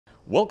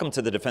Welcome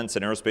to the Defense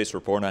and Aerospace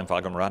Report. I'm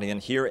Vago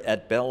Muradian here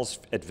at Bell's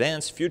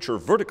Advanced Future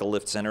Vertical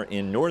Lift Center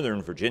in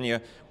Northern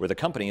Virginia, where the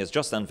company has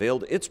just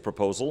unveiled its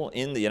proposal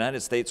in the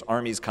United States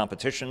Army's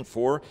competition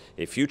for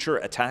a Future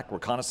Attack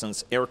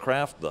Reconnaissance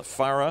Aircraft, the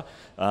FARA,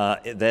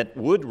 that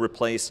would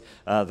replace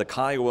the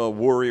Kiowa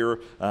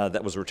Warrior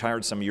that was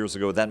retired some years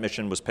ago. That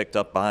mission was picked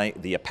up by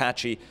the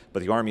Apache,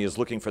 but the Army is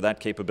looking for that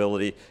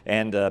capability,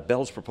 and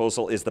Bell's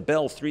proposal is the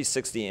Bell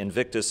 360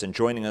 Invictus. And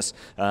joining us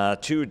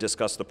to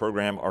discuss the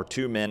program are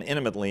two men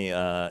intimately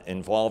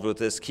involved with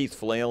this: Keith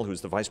Flail, who's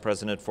the Vice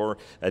President for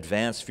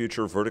Advanced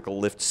Future Vertical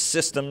Lift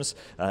Systems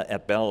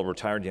at Bell, a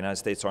retired United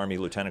States Army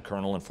Lieutenant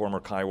Colonel and former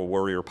Kiowa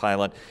Warrior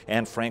pilot,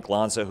 and Frank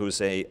Lazzara,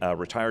 who's a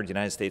retired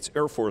United States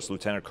Air Force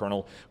Lieutenant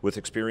Colonel with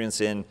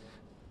experience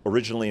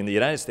originally in the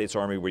United States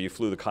Army, where you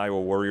flew the Kiowa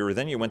Warrior.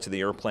 Then you went to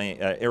the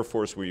Air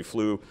Force, where you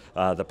flew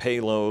the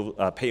Pave,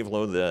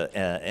 the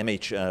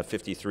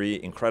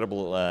MH-53,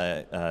 incredible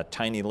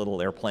tiny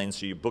little airplane.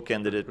 So you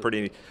bookended it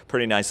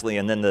pretty nicely.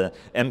 And then the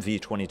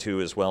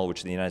MV-22 as well,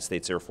 which the United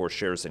States Air Force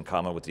shares in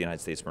common with the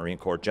United States Marine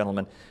Corps.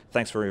 Gentlemen,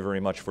 thanks very, very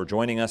much for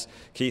joining us.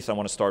 Keith, I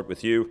want to start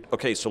with you.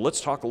 Okay, so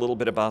let's talk a little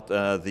bit about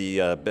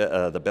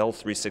the Bell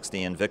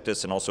 360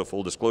 Invictus, and also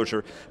full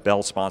disclosure,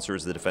 Bell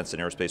sponsors the Defense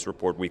and Aerospace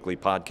Report weekly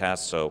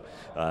podcast. So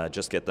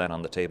just get that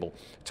on the table.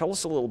 Tell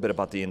us a little bit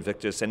about the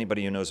Invictus.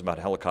 Anybody who knows about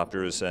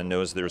helicopters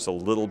knows there's a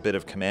little bit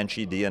of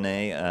Comanche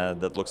DNA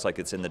that looks like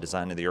it's in the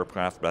design of the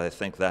aircraft, but I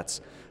think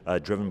that's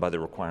driven by the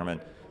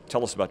requirement.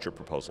 Tell us about your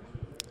proposal.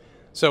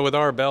 So with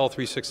our Bell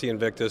 360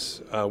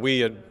 Invictus,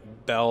 we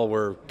at Bell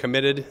were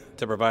committed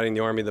to providing the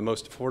Army the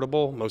most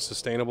affordable, most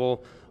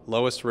sustainable,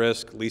 lowest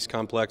risk, least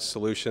complex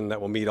solution that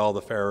will meet all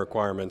the FARA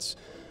requirements.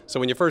 So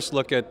when you first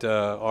look at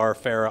our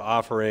FARA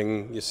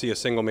offering, you see a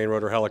single main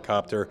rotor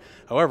helicopter.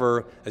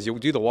 However, as you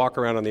do the walk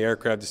around on the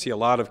aircraft, you see a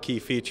lot of key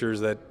features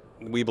that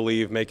we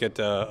believe make it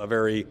a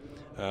very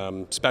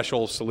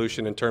special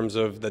solution in terms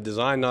of the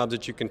design knobs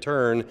that you can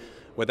turn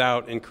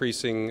without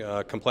increasing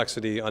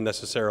complexity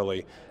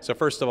unnecessarily. So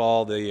first of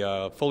all,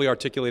 the fully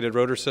articulated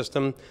rotor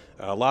system,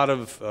 a lot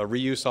of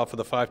reuse off of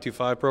the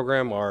 525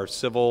 program, our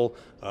civil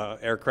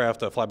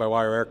aircraft,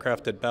 fly-by-wire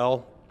aircraft at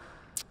Bell.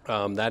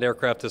 That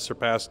aircraft has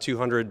surpassed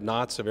 200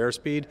 knots of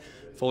airspeed,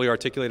 fully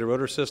articulated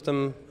rotor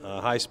system,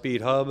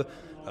 high-speed hub.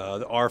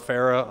 Our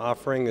FARA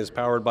offering is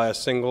powered by a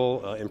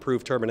single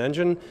improved turbine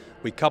engine.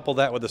 We couple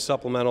that with a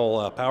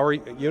supplemental power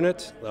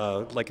unit,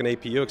 like an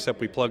APU, except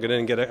we plug it in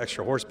and get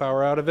extra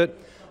horsepower out of it.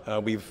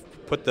 We've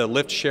put the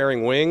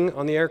lift-sharing wing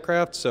on the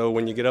aircraft, so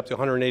when you get up to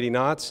 180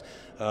 knots,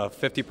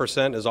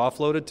 50% is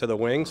offloaded to the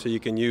wing, so you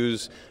can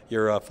use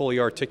your fully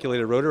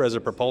articulated rotor as a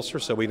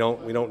propulsor. So we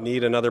don't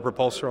need another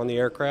propulsor on the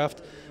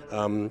aircraft.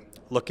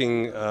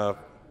 Looking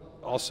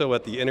also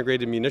at the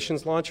integrated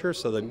munitions launcher,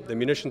 so the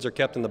munitions are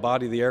kept in the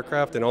body of the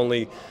aircraft and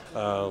only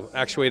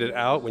actuated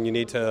out when you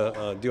need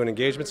to do an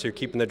engagement, so you're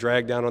keeping the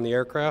drag down on the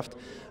aircraft.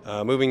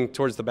 Moving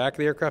towards the back of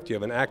the aircraft, you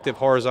have an active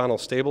horizontal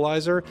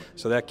stabilizer,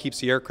 so that keeps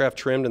the aircraft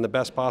trimmed in the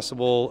best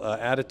possible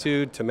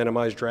attitude to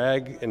minimize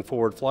drag in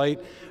forward flight.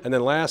 And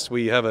then last,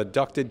 we have a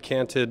ducted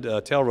canted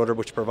tail rotor,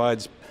 which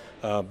provides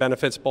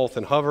benefits both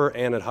in hover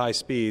and at high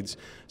speeds.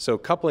 So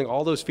coupling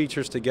all those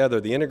features together,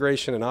 the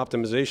integration and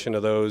optimization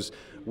of those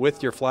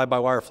with your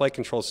fly-by-wire flight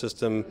control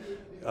system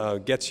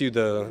gets you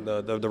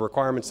the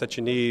requirements that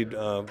you need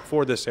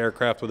for this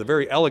aircraft with a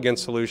very elegant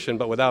solution,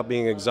 but without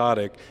being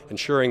exotic,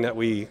 ensuring that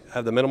we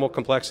have the minimal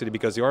complexity,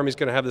 because the Army's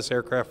going to have this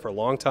aircraft for a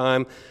long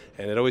time,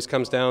 and it always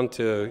comes down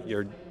to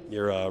your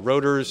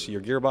rotors,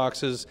 your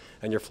gearboxes,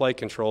 and your flight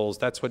controls.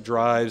 That's what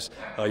drives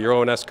your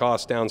O&S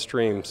costs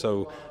downstream.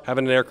 So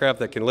having an aircraft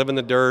that can live in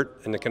the dirt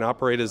and that can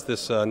operate as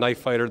this night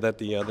fighter that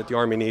the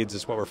Army needs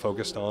is what we're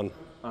focused on.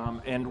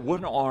 And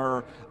what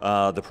are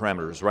the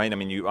parameters, right? I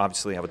mean, you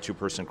obviously have a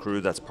two-person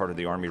crew. That's part of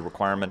the Army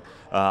requirement.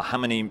 How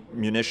many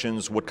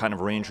munitions, what kind of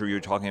range are you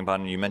talking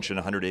about? And you mentioned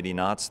 180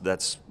 knots.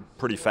 That's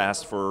pretty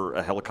fast for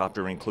a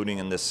helicopter, including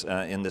in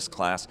this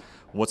class.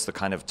 What's the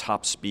kind of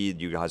top speed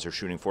you guys are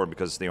shooting for?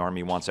 Because the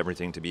Army wants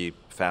everything to be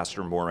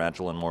faster, more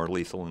agile, and more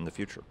lethal in the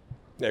future.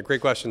 Yeah, great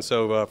question.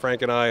 So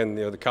Frank and I, and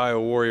the Kiowa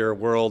Warrior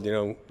world,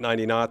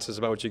 90 knots is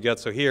about what you get.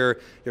 So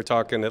here you're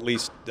talking at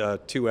least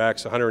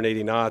 2x,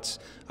 180 knots,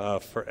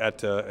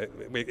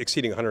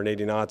 exceeding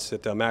 180 knots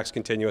at max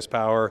continuous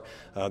power.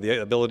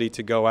 The ability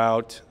to go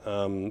out,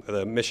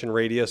 the mission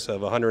radius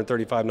of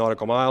 135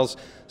 nautical miles,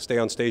 stay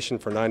on station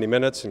for 90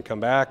 minutes and come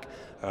back.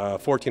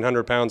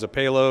 1,400 pounds of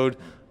payload.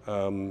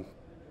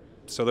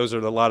 So those are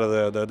a lot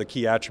of the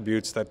key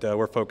attributes that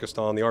we're focused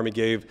on. The Army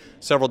gave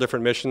several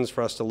different missions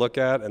for us to look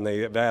at, and they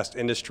have asked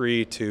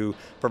industry to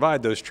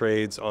provide those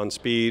trades on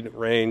speed,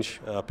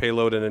 range,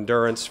 payload, and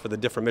endurance for the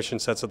different mission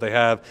sets that they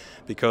have,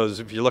 because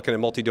if you're looking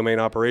at multi-domain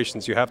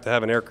operations, you have to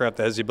have an aircraft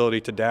that has the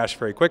ability to dash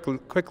very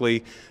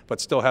quickly,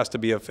 but still has to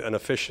be an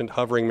efficient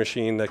hovering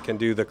machine that can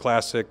do the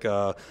classic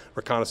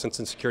reconnaissance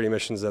and security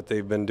missions that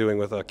they've been doing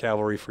with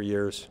cavalry for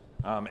years.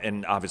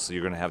 And obviously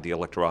you're going to have the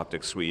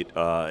electro-optic suite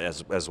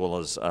as well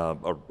as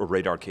a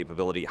radar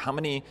capability. How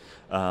many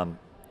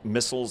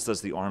missiles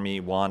does the Army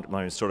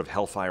want, sort of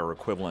Hellfire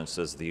equivalents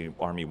does the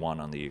Army want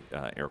on the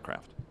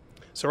aircraft?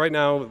 So right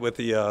now, with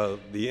the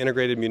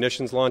integrated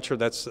munitions launcher,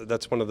 that's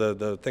one of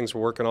the things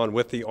we're working on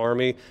with the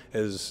Army,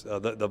 is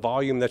the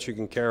volume that you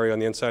can carry on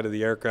the inside of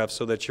the aircraft,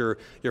 so that you're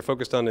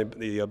focused on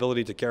the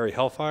ability to carry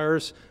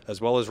Hellfires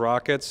as well as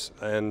rockets,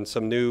 and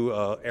some new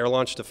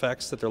air-launched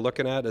effects that they're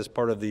looking at as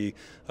part of the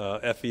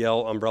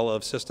FEL umbrella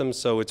of systems.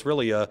 So it's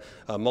really a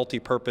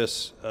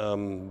multi-purpose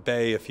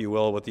bay, if you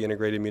will, with the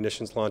integrated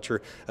munitions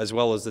launcher, as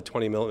well as the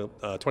 20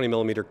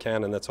 millimeter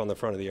cannon that's on the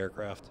front of the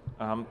aircraft.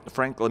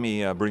 Frank, let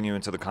me bring you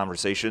into the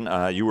conversation.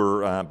 You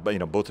were,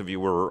 both of you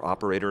were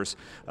operators.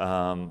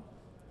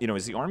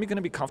 Is the Army going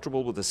to be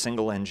comfortable with a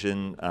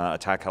single-engine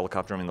attack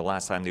helicopter? I mean, the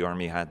last time the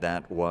Army had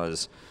that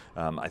was,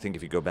 I think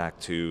if you go back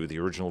to the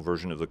original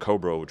version of the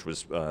Cobra, which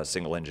was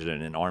single-engine,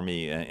 and in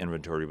Army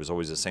inventory was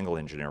always a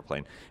single-engine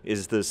airplane.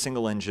 Is the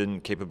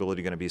single-engine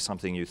capability going to be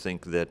something you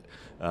think that,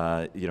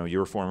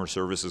 your former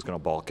service is going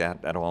to balk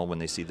at all when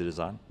they see the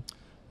design?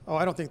 Oh,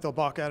 I don't think they'll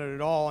balk at it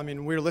at all. I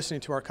mean, we're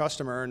listening to our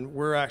customer, and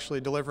we're actually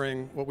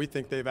delivering what we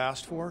think they've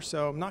asked for,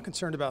 so I'm not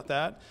concerned about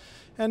that.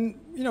 And,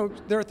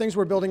 there are things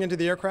we're building into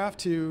the aircraft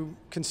to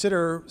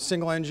consider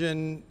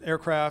single-engine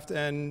aircraft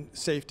and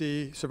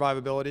safety,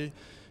 survivability.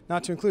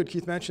 Not to include,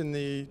 Keith mentioned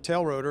the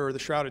tail rotor, or the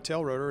shrouded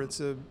tail rotor.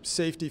 It's a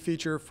safety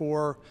feature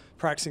for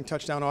practicing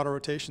touchdown auto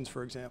rotations,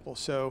 for example.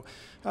 So,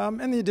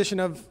 and the addition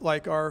of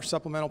our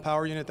supplemental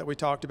power unit that we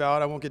talked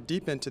about, I won't get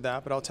deep into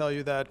that, but I'll tell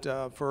you that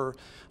for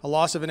a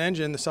loss of an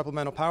engine, the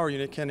supplemental power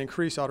unit can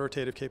increase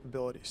auto-rotative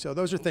capability. So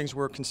those are things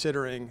we're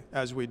considering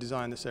as we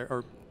design this,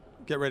 or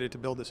get ready to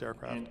build this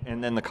aircraft.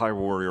 And then the Kiowa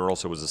Warrior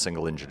also was a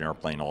single-engine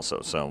airplane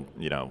also, so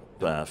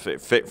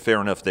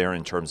fair enough there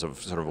in terms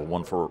of sort of a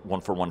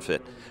one-for-one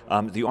fit.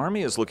 The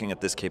Army is looking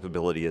at this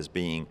capability as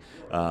being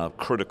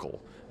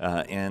critical,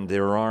 and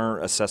there are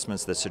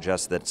assessments that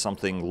suggest that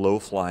something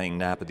low-flying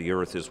nap of the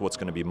Earth is what's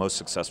going to be most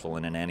successful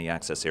in an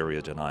anti-access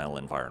area denial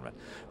environment.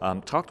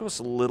 Talk to us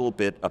a little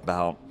bit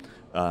about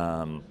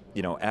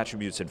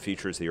attributes and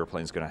features the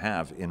airplane is going to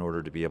have in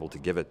order to be able to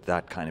give it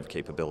that kind of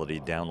capability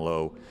down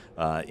low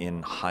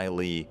in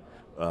highly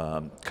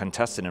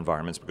contested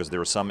environments, because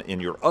there are some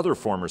in your other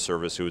former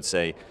service who would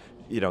say,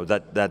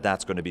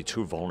 that's going to be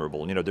too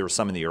vulnerable. There are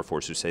some in the Air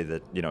Force who say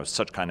that,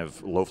 such kind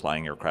of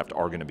low-flying aircraft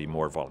are going to be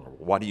more vulnerable.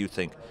 Why do you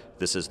think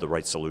this is the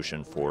right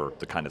solution for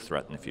the kind of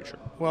threat in the future?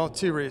 Well,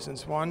 two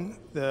reasons. One,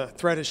 the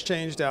threat has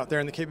changed out there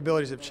and the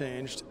capabilities have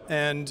changed.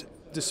 And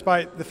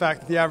despite the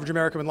fact that the average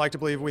American would like to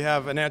believe we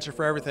have an answer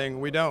for everything,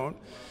 we don't.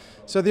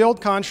 So the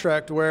old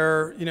construct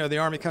where the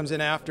Army comes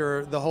in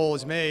after the hole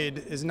is made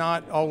is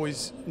not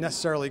always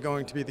necessarily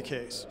going to be the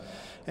case.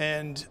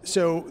 And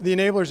so the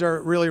enablers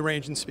are really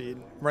range and speed,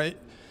 right?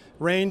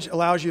 Range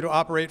allows you to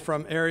operate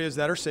from areas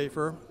that are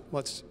safer,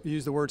 let's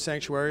use the word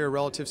sanctuary or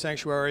relative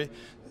sanctuary,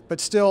 but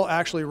still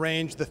actually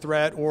range the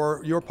threat,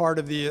 or you're part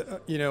of the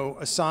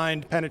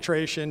assigned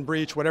penetration,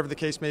 breach, whatever the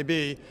case may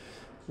be,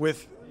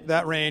 with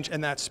that range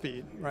and that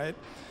speed, right?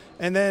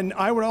 And then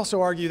I would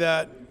also argue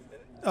that,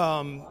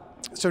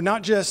 so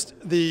not just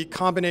the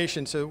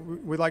combination, so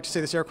we'd like to say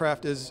this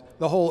aircraft is,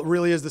 the whole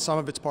really is the sum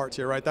of its parts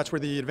here, right? That's where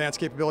the advanced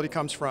capability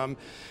comes from.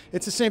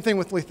 It's the same thing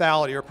with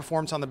lethality or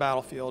performance on the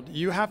battlefield.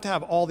 You have to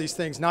have all these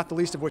things, not the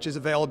least of which is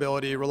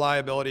availability,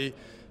 reliability,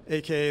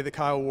 aka the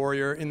Kiowa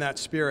Warrior, in that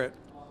spirit.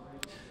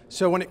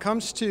 So when it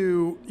comes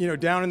to,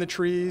 down in the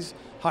trees,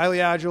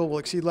 highly agile, will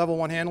exceed level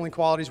 1 handling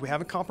qualities, we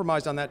haven't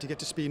compromised on that to get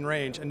to speed and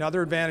range.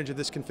 Another advantage of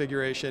this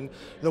configuration,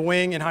 the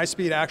wing in high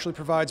speed actually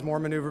provides more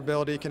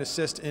maneuverability, can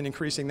assist in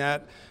increasing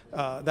that,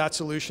 that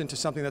solution to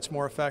something that's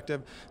more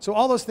effective. So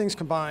all those things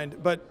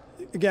combined, but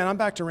again, I'm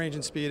back to range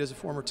and speed as a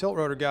former tilt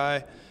rotor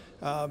guy.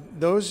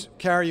 Those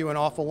carry you an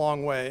awful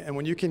long way, and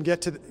when you can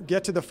get to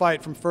the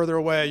fight from further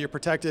away, you're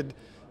protected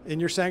in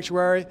your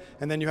sanctuary,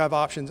 and then you have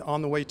options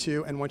on the way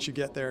to and once you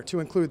get there to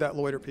include that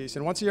loiter piece.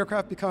 And once the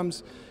aircraft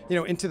becomes,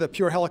 into the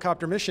pure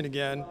helicopter mission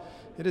again,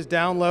 it is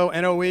down low,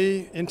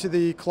 NOE, into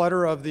the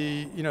clutter of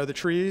the, the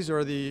trees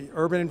or the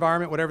urban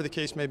environment, whatever the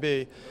case may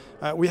be.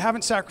 We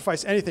haven't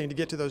sacrificed anything to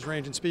get to those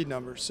range and speed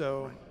numbers,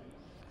 so.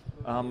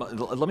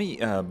 Let me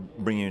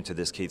bring you into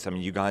this, Keith. I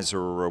mean, you guys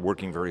are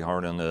working very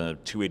hard on the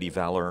 280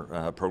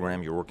 Valor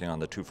program. You're working on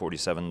the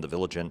 247, the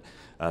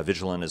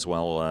Vigilant as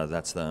well.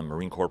 That's the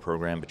Marine Corps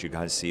program, but you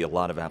guys see a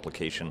lot of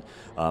application.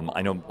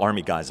 I know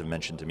Army guys have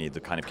mentioned to me the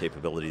kind of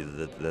capability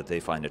that they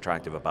find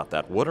attractive about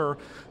that. What are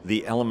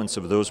the elements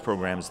of those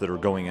programs that are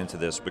going into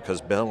this? Because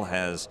Bell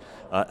has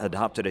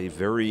adopted a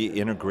very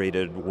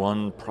integrated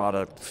one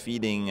product,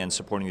 feeding and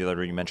supporting the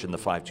other. You mentioned the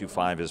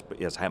 525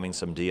 is having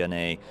some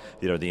DNA,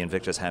 the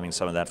Invictus having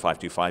some of that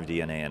 525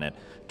 DNA in it.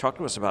 Talk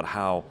to us about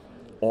how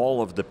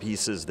all of the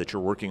pieces that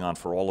you're working on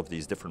for all of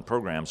these different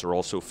programs are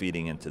also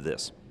feeding into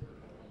this.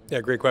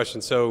 Yeah, great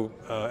question. So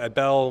at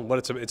Bell,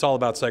 it's all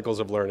about cycles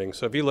of learning.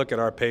 So if you look at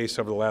our pace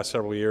over the last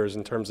several years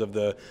in terms of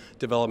the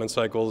development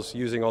cycles,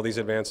 using all these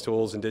advanced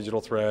tools in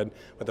digital thread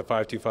with the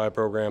 525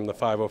 program, the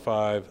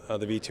 505,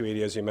 the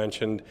V280 as you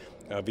mentioned,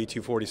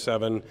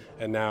 V247,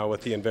 and now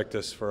with the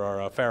Invictus for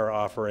our FARA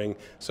offering.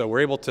 So we're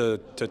able to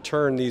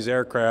turn these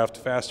aircraft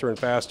faster and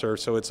faster,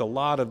 so it's a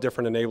lot of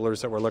different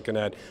enablers that we're looking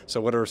at.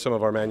 So what are some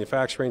of our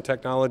manufacturing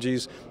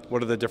technologies?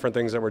 What are the different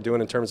things that we're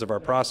doing in terms of our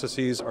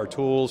processes, our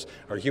tools,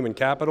 our human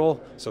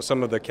capital? So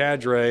some of the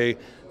cadre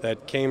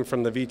that came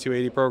from the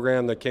V280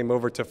 program that came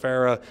over to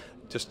FARA,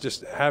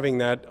 just having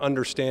that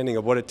understanding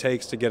of what it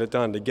takes to get it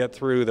done, to get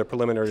through the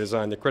preliminary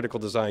design, the critical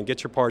design,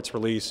 get your parts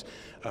released,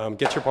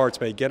 get your parts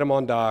made, get them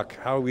on dock,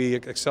 how we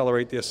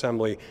accelerate the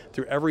assembly.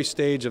 Through every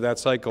stage of that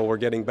cycle, we're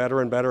getting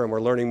better and better, and we're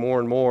learning more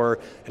and more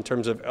in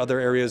terms of other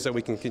areas that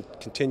we can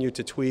continue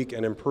to tweak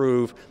and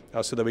improve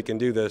so that we can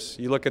do this.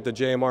 You look at the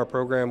JMR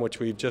program, which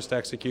we've just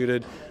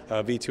executed,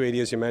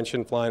 V280, as you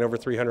mentioned, flying over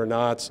 300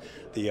 knots,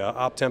 the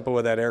op tempo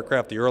of that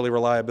aircraft, the early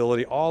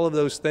reliability, all of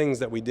those things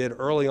that we did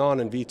early on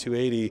in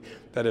V280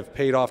 that have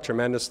paid off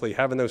tremendously,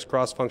 having those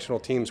cross-functional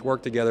teams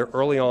work together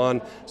early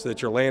on so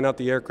that you're laying out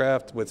the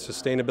aircraft with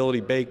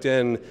sustainability baked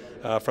in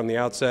from the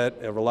outset,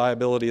 and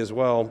reliability as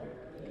well,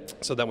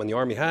 so that when the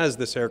Army has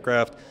this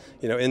aircraft,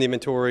 in the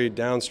inventory,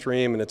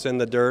 downstream, and it's in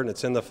the dirt, and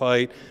it's in the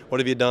fight,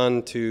 what have you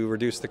done to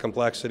reduce the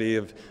complexity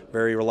of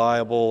very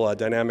reliable,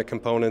 dynamic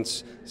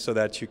components so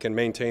that you can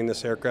maintain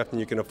this aircraft and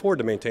you can afford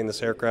to maintain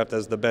this aircraft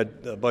as the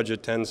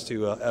budget tends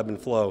to ebb and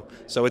flow.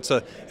 So it's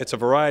a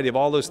variety of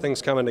all those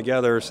things coming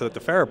together so that the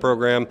FARA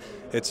program,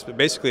 it's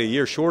basically a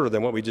year shorter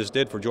than what we just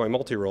did for Joint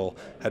Multi-Role.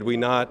 Had we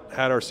not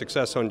had our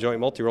success on Joint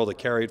Multi-Role to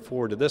carry it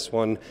forward to this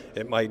one,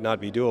 it might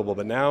not be doable.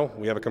 But now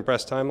we have a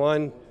compressed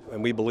timeline,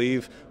 and we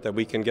believe that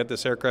we can get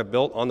this aircraft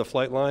built on the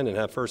flight line and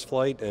have first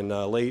flight in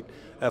late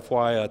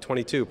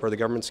FY22 per the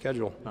government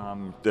schedule.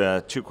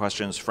 Two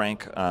questions,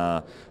 Frank.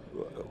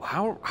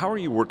 How are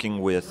you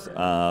working with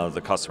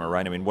the customer,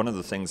 right? I mean, one of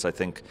the things I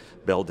think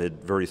Bell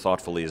did very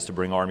thoughtfully is to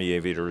bring Army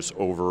aviators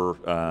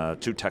over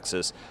to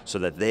Texas so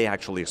that they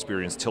actually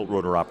experience tilt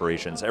rotor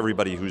operations.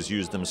 Everybody who's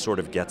used them sort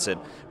of gets it,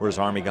 whereas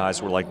Army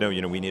guys were like, no,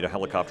 we need a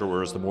helicopter,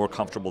 whereas the more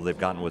comfortable they've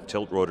gotten with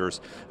tilt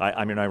rotors.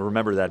 I mean, I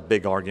remember that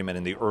big argument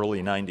in the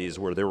early 90s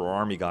where there were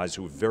Army guys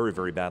who very,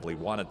 very badly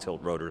wanted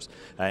tilt rotors,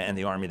 and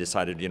the Army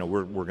decided,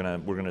 we're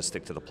gonna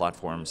stick to the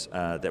platforms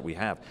that we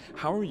have.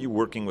 How are you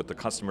working with the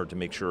customer to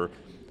make sure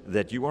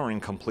that you are in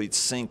complete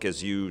sync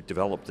as you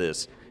develop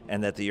this,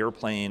 and that the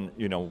airplane,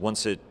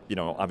 once it,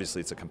 obviously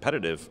it's a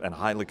competitive and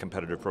highly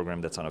competitive program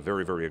that's on a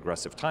very, very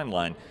aggressive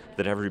timeline,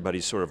 that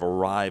everybody sort of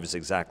arrives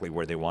exactly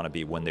where they want to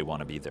be when they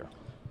want to be there?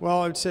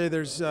 Well, I would say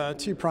there's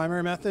two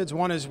primary methods.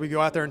 One is we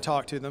go out there and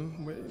talk to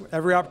them.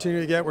 Every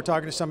opportunity we get, we're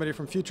talking to somebody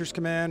from Futures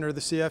Command or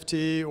the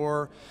CFT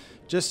or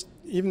just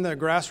even the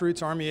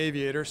grassroots Army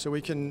aviator, so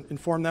we can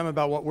inform them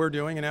about what we're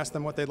doing and ask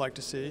them what they'd like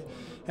to see.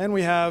 And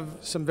we have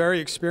some very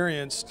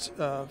experienced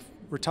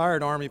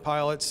retired Army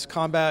pilots,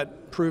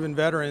 combat-proven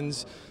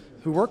veterans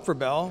who work for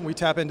Bell. We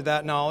tap into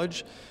that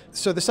knowledge.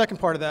 So the second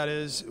part of that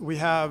is we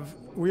are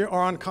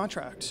on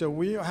contract. So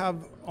we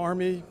have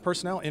Army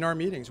personnel in our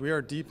meetings. We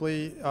are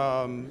deeply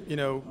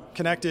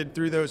connected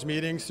through those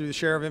meetings, through the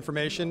share of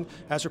information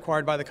as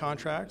required by the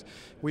contract.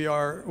 We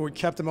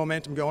kept the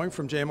momentum going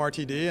from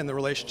JMRTD and the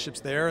relationships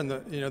there, and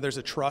there's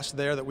a trust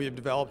there that we have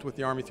developed with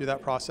the Army through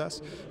that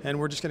process, and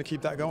we're just going to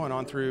keep that going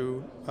on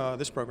through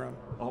this program.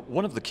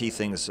 One of the key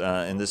things,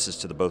 and this is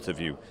to the both of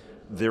you,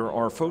 there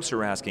are folks who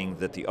are asking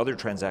that the other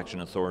transaction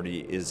authority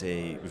is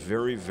a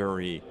very,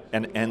 very,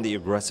 and the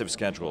aggressive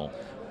schedule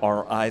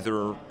are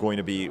either going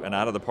to be an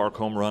out-of-the-park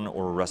home run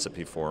or a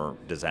recipe for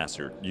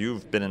disaster.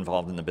 You've been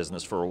involved in the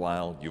business for a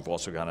while. You've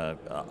also got an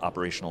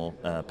operational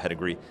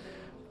pedigree.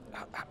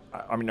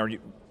 I mean,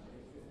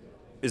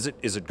 is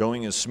it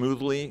going as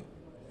smoothly?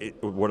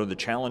 What are the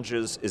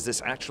challenges? Is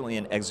this actually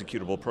an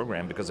executable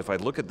program? Because if I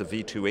look at the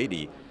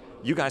V280,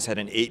 you guys had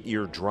an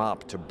 8-year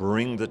drop to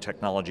bring the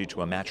technology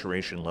to a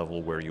maturation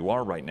level where you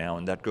are right now,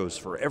 and that goes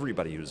for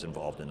everybody who's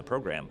involved in the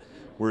program.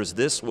 Whereas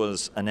this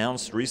was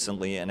announced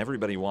recently, and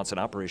everybody wants an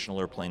operational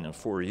airplane in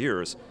 4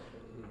 years.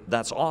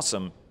 That's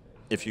awesome.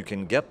 If you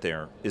can get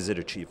there, is it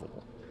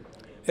achievable?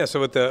 Yeah,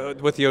 so with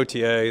the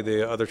OTA,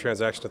 the other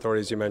transaction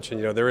authorities you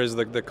mentioned, there is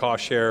the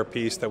cost share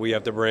piece that we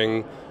have to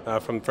bring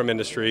from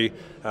industry.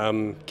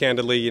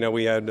 Candidly,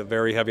 we had a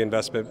very heavy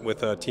investment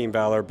with Team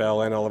Valor,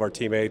 Bell, and all of our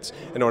teammates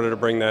in order to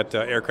bring that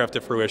aircraft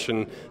to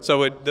fruition.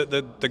 So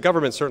the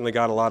government certainly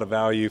got a lot of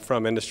value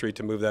from industry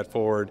to move that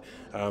forward.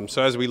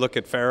 So as we look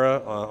at FARA,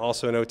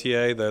 also in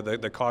OTA,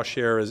 the cost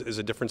share is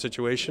a different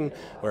situation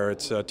where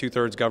it's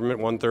 2/3 government,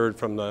 1/3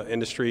 from the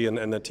industry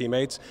and the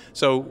teammates.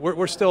 So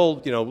we're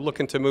still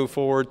looking to move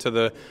forward to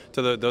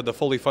the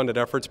fully funded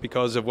efforts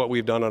because of what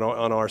we've done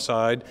on our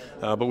side,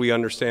 but we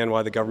understand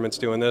why the government's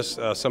doing this.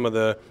 Some of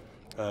the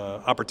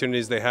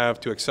opportunities they have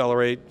to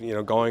accelerate,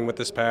 going with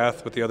this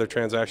path with the other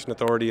transaction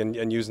authority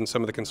and using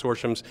some of the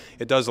consortiums,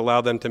 it does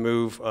allow them to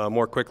move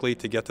more quickly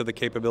to get to the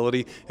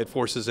capability. It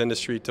forces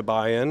industry to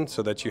buy in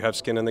so that you have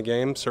skin in the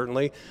game,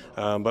 certainly.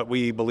 But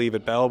we believe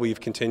at Bell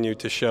we've continued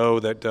to show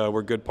that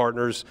we're good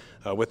partners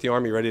with the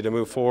Army, ready to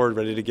move forward,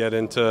 ready to get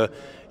into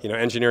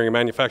engineering and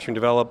manufacturing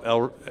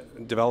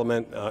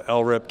development,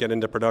 LRIP, get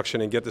into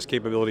production and get this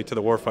capability to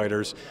the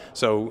warfighters.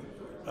 So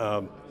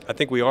I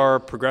think we are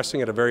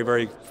progressing at a very,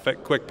 very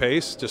quick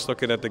pace, just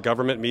looking at the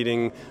government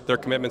meeting their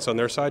commitments on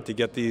their side to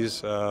get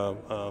these,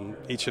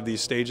 each of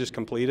these stages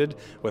completed,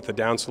 with the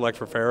down select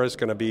for FARA is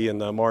going to be in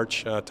the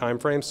March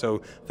timeframe,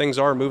 so things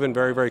are moving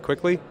very, very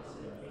quickly.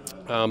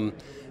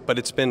 But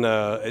it's been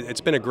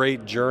a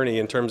great journey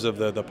in terms of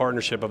the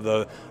partnership of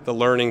the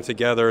learning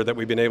together that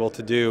we've been able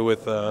to do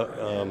with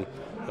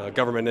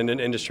government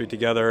and industry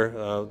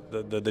together.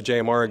 The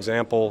JMR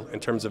example in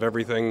terms of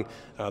everything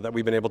that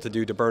we've been able to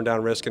do to burn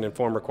down risk and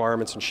inform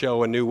requirements and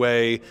show a new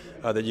way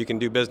that you can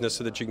do business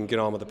so that you can get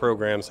on with the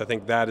programs. I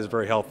think that is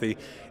very healthy.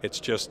 It's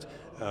just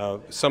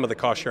some of the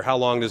cost share, how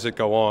long does it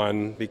go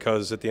on?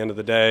 Because at the end of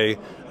the day,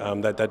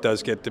 that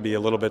does get to be a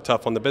little bit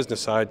tough on the business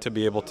side to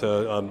be able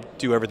to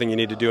do everything you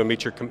need to do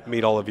and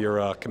meet all of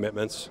your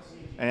commitments.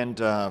 And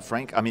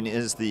Frank, I mean,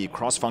 is the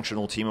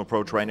cross-functional team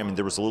approach right? I mean,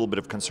 there was a little bit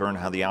of concern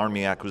how the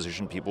Army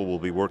acquisition people will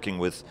be working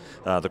with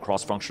the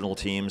cross-functional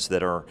teams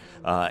that are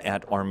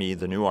at Army,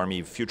 the new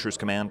Army Futures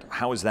Command.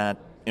 How is that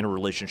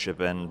interrelationship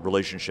and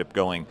relationship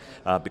going?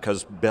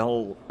 Because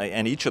Bell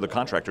and each of the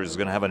contractors is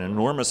going to have an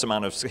enormous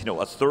amount of,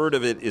 a third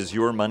of it is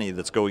your money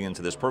that's going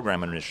into this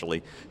program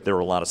initially. There are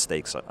a lot of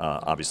stakes,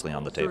 obviously,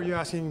 on the table. So are you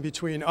asking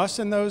between us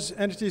and those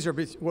entities, or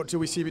what do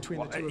we see between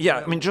the two? Yeah,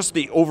 I mean, just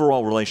the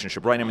overall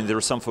relationship, right? I mean, there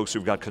are some folks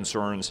who've got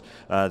concerns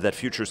that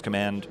Futures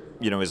Command,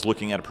 is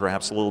looking at it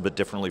perhaps a little bit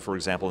differently, for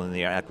example, in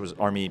the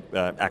Army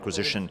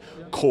acquisition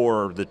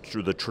core,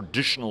 the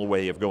traditional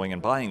way of going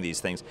and buying these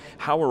things.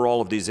 How are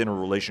all of these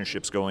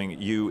interrelationships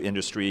going, you,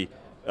 industry,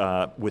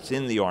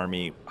 within the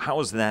Army? How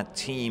is that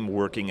team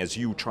working as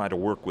you try to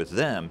work with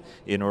them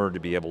in order to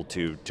be able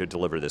to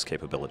deliver this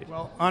capability?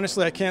 Well,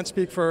 honestly, I can't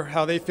speak for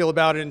how they feel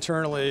about it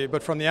internally,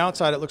 but from the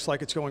outside it looks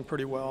like it's going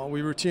pretty well.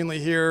 We routinely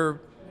hear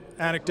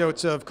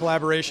anecdotes of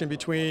collaboration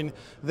between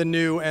the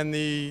new and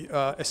the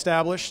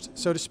established,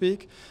 so to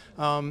speak.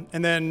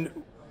 And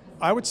then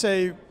I would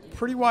say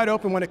pretty wide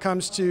open when it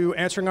comes to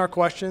answering our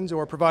questions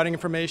or providing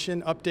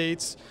information,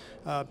 updates,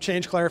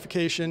 change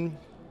clarification.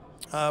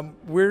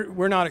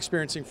 We're not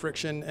experiencing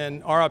friction,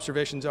 and our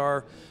observations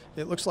are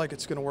it looks like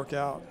it's going to work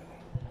out.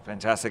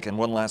 Fantastic. And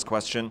one last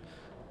question.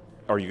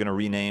 Are you going to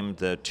rename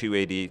the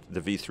 280,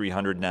 the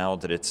V300, now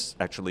that it's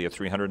actually a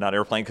 300-knot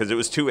airplane? Because it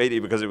was 280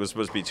 because it was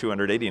supposed to be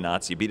 280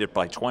 knots. You beat it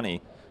by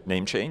 20.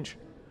 Name change?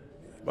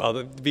 Well,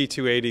 the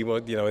V280, well,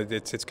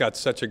 it's got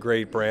such a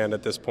great brand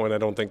at this point. I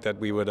don't think that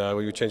we would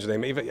change the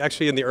name. Even,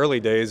 actually, in the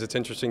early days, it's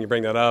interesting you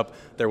bring that up.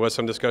 There was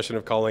some discussion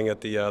of calling it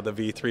the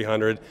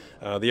V300.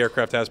 The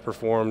aircraft has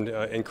performed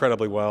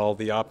incredibly well.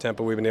 The op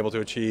tempo we've been able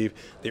to achieve,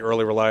 the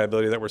early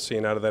reliability that we're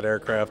seeing out of that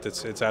aircraft,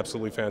 it's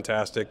absolutely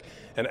fantastic.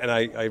 And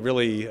I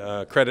really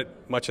credit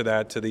much of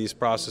that to these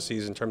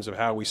processes in terms of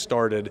how we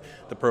started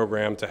the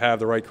program to have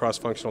the right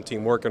cross-functional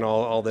team working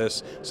all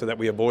this so that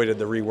we avoided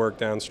the rework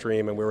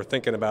downstream, and we were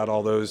thinking about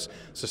all those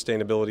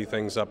sustainability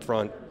things up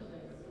front.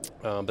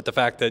 But the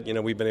fact that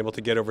we've been able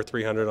to get over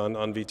 300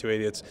 on V280,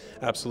 it's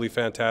absolutely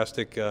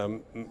fantastic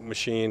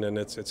machine, and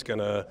it's going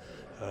to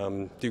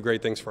do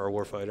great things for our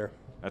warfighter.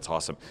 That's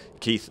awesome.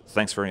 Keith,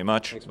 thanks very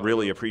much. Thanks,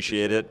 really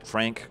appreciate it.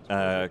 Frank,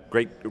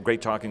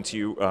 great talking to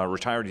you.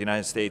 Retired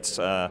United States,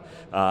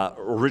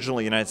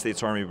 originally United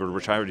States Army, but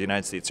retired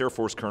United States Air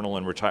Force Colonel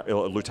and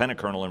Lieutenant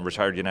Colonel, and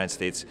retired United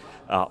States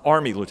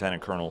Army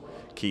Lieutenant Colonel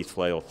Keith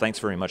Flail. Thanks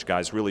very much,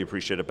 guys. Really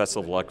appreciate it. Best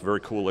of luck. Very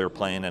cool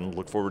airplane, and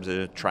look forward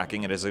to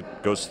tracking it as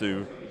it goes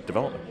through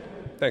development.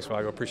 Thanks,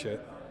 Vago. Appreciate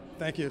it.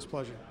 Thank you. It's a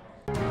pleasure.